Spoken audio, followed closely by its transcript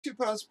Two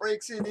Pops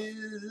Breaks. It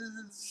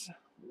is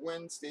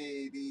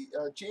Wednesday, the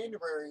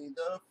January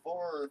the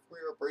 4th. We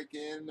are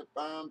breaking the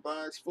bomb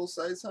box full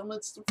size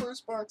helmets. The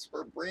first box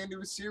for a brand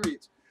new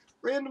series.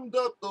 Randomed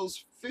up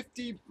those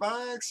 50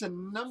 box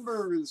and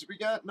numbers. We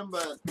got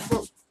number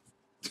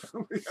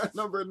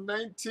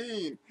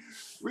 19.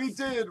 We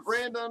did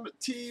random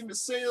team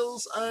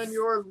sales on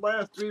your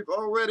left. We've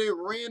already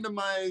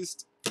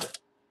randomized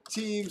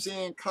teams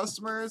and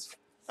customers,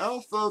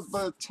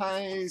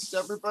 alphabetized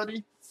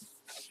everybody,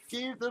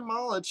 gave them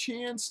all a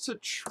chance to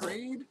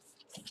trade.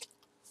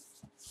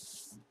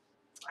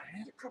 I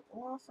had a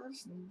couple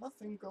offers,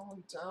 nothing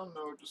going down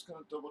though. Just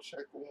gonna double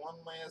check one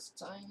last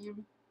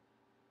time.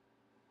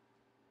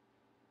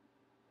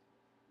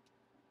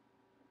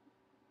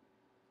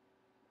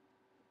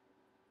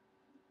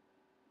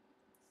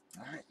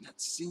 Alright, not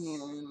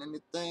seeing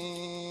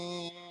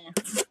anything.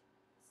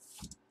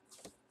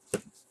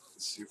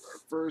 Let's see what our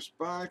first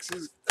box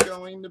is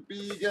going to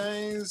be,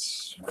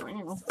 guys.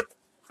 Well,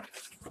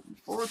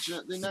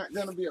 unfortunately, not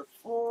going to be a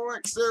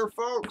flex there,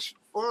 folks,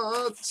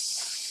 but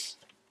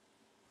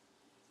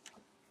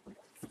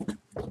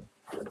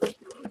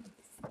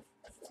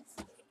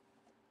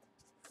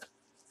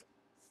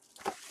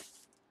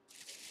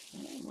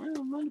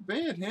well, not a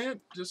bad hit,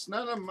 just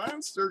not a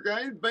monster,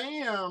 guys.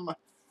 Bam!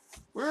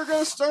 We're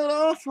going to start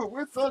off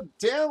with a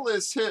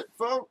Dallas hit,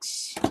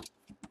 folks.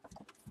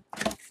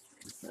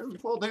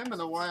 Haven't pulled him in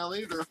a while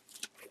either.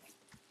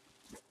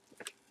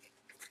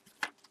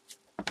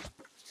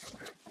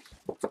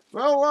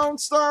 Well, Lone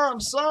Star, I'm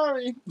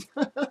sorry.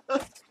 I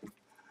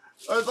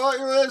thought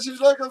you were actually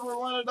looking for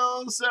one of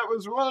those. That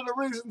was one of the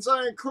reasons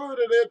I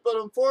included it, but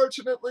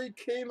unfortunately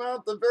came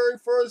out the very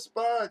first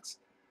box.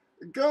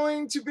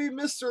 Going to be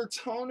Mr.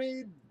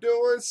 Tony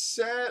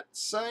Dorsett,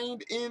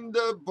 signed in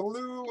the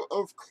blue.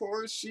 Of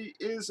course, she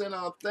is an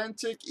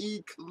authentic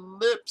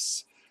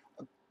Eclipse.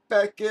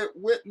 Beckett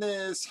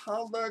Witness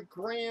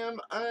hologram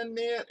on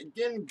that.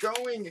 Again,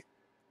 going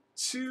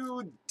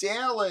to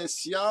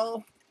Dallas,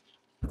 y'all.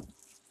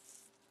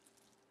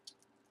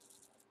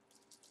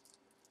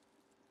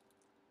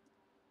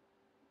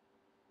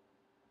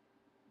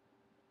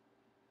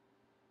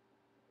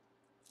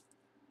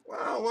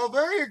 Wow, well,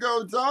 there you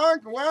go, dog.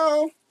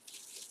 Well,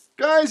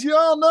 guys, you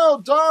all know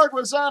Dog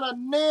was on a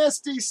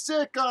nasty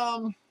sick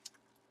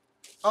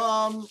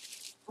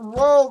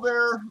roll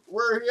there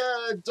where he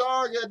had a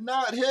dog had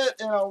not hit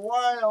in a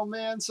while,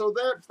 man. So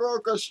that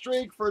broke a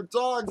streak for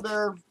Dog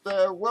there.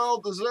 The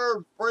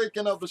well-deserved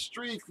breaking of a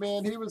streak,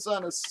 man. He was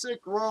on a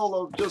sick roll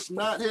of just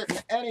not hitting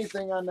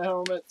anything on the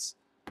helmets.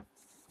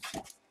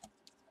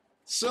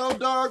 So,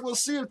 Dog, we'll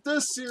see if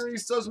this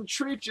series doesn't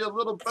treat you a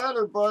little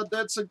better, bud.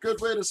 That's a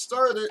good way to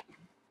start it.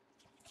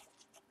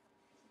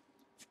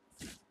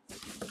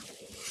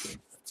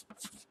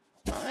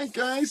 Alright,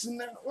 guys,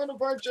 not one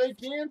of our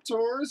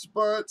Gigantors,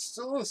 but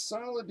still a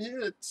solid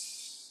hit.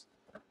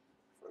 If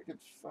I could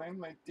find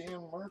my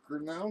damn marker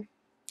now.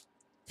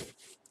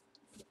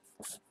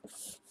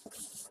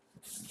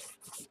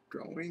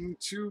 Going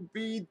to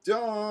be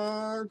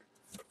Dog.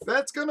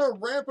 That's going to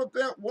wrap up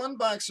that one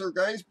boxer,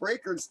 guys.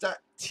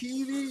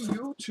 Breakers.tv,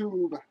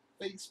 YouTube,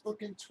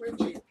 Facebook, and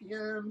Twitch, 8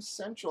 p.m.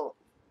 Central.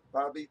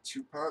 Bobby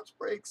Two Pops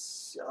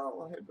Breaks.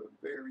 Y'all have a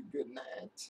very good night.